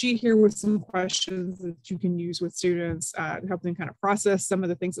sheet here with some questions that you can use with students to help them kind of process some of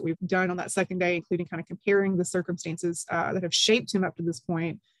the things that we've done on that second day, including kind of comparing the circumstances that have shaped him up to this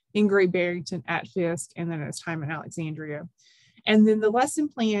point in Great Barrington, at Fisk, and then at his time in Alexandria. And then the lesson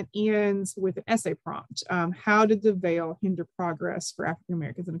plan ends with an essay prompt. How did the veil hinder progress for African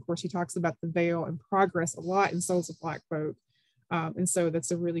Americans? And of course, he talks about the veil and progress a lot in Souls of Black Folk. And so that's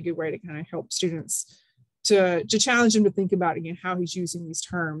a really good way to kind of help students to challenge him to think about, again, how he's using these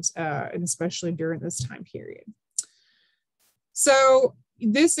terms, and especially during this time period. So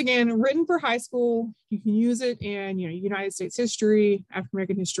this, again, written for high school, you can use it in, United States history, African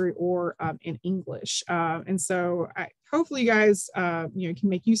American history, or in English. And so hopefully you guys, can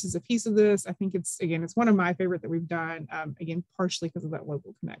make use as a piece of this. I think it's one of my favorite that we've done, again, partially because of that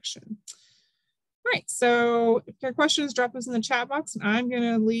local connection. All right, so if you have questions, drop those in the chat box, and I'm going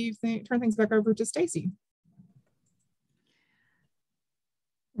to turn things back over to Stacy.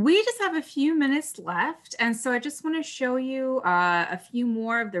 We just have a few minutes left, and so I just want to show you a few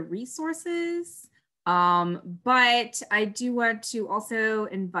more of the resources. But I do want to also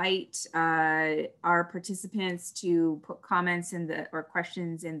invite our participants to put comments or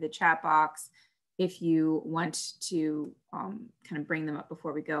questions in the chat box if you want to kind of bring them up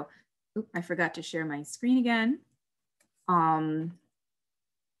before we go. Oop, I forgot to share my screen again. All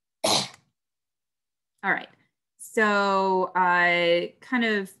right. So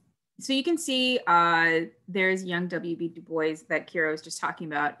so you can see there's young W.B. Du Bois that Kira was just talking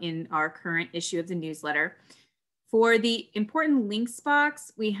about in our current issue of the newsletter. For the important links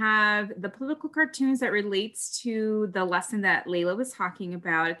box, we have the political cartoons that relates to the lesson that Layla was talking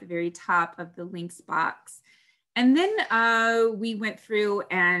about at the very top of the links box. And then we went through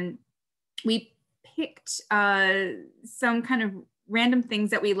and we picked some kind of random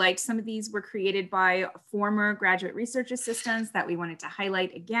things that we liked. Some of these were created by former graduate research assistants that we wanted to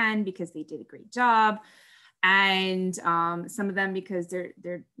highlight again because they did a great job. And some of them because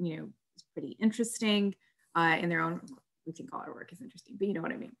they're pretty interesting in their own. We think all our work is interesting, but you know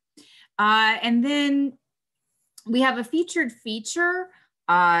what I mean. And then we have a featured feature.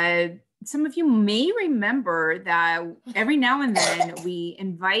 Some of you may remember that every now and then we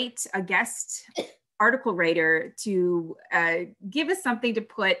invite a guest article writer to give us something to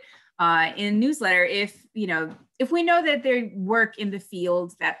put in newsletter if we know that they work in the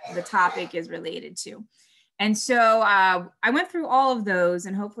field that the topic is related to. And so I went through all of those,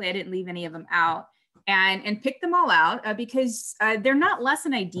 and hopefully I didn't leave any of them out, and picked them all out because they're not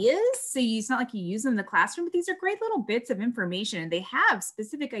lesson ideas. So it's not like you use them in the classroom, but these are great little bits of information, and they have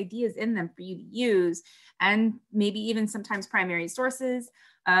specific ideas in them for you to use, and maybe even sometimes primary sources.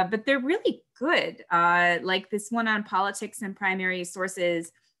 But they're really good, like this one on politics and primary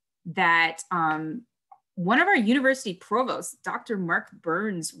sources that one of our university provosts, Dr. Mark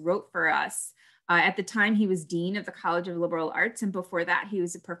Burns, wrote for us. At the time, he was Dean of the College of Liberal Arts, and before that, he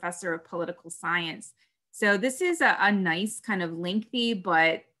was a professor of political science. So this is a nice kind of lengthy,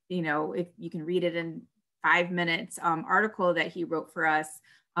 but if you can read it in 5 minutes, article that he wrote for us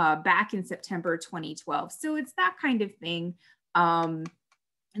back in September 2012. So it's that kind of thing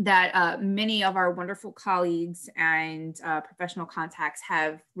that many of our wonderful colleagues and professional contacts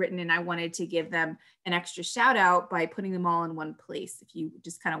have written, and I wanted to give them an extra shout out by putting them all in one place if you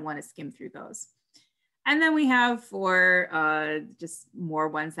just kind of want to skim through those. And then we have for just more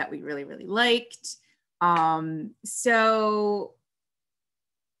ones that we really, really liked. So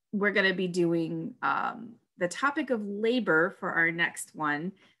we're going to be doing the topic of labor for our next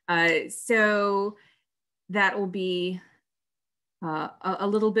one. So that will be a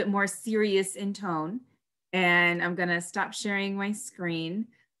little bit more serious in tone. And I'm going to stop sharing my screen.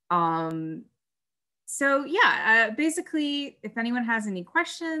 So yeah, basically, if anyone has any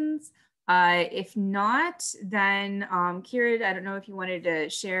questions, if not, then Kira, I don't know if you wanted to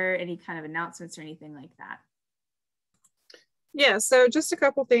share any kind of announcements or anything like that. Yeah, so just a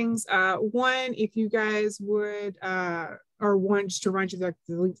couple things. One, if you guys would, or one, just to remind you the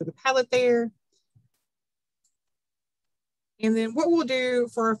link for the palette there. And then what we'll do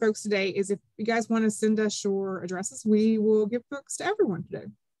for our folks today is if you guys want to send us your addresses, we will give books to everyone today.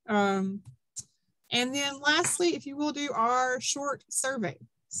 And then lastly, if you will do our short survey.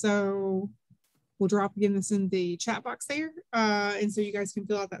 So we'll drop again this in the chat box there. And so you guys can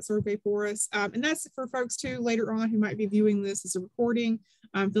fill out that survey for us. And that's for folks too later on who might be viewing this as a recording.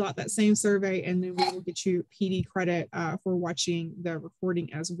 Fill out that same survey, and then we will get you PD credit for watching the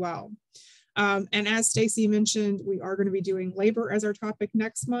recording as well. And as Stacy mentioned, we are going to be doing labor as our topic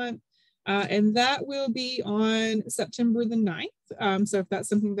next month. And that will be on September the 9th. So if that's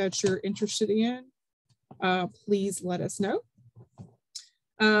something that you're interested in, please let us know.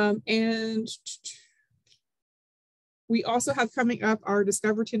 And we also have coming up our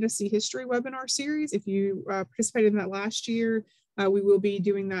Discover Tennessee History webinar series. If you participated in that last year, we will be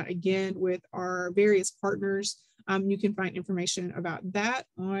doing that again with our various partners. You can find information about that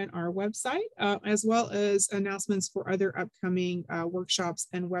on our website, as well as announcements for other upcoming workshops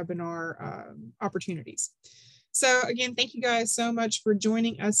and webinar opportunities. So again, thank you guys so much for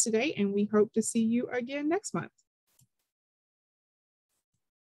joining us today, and we hope to see you again next month.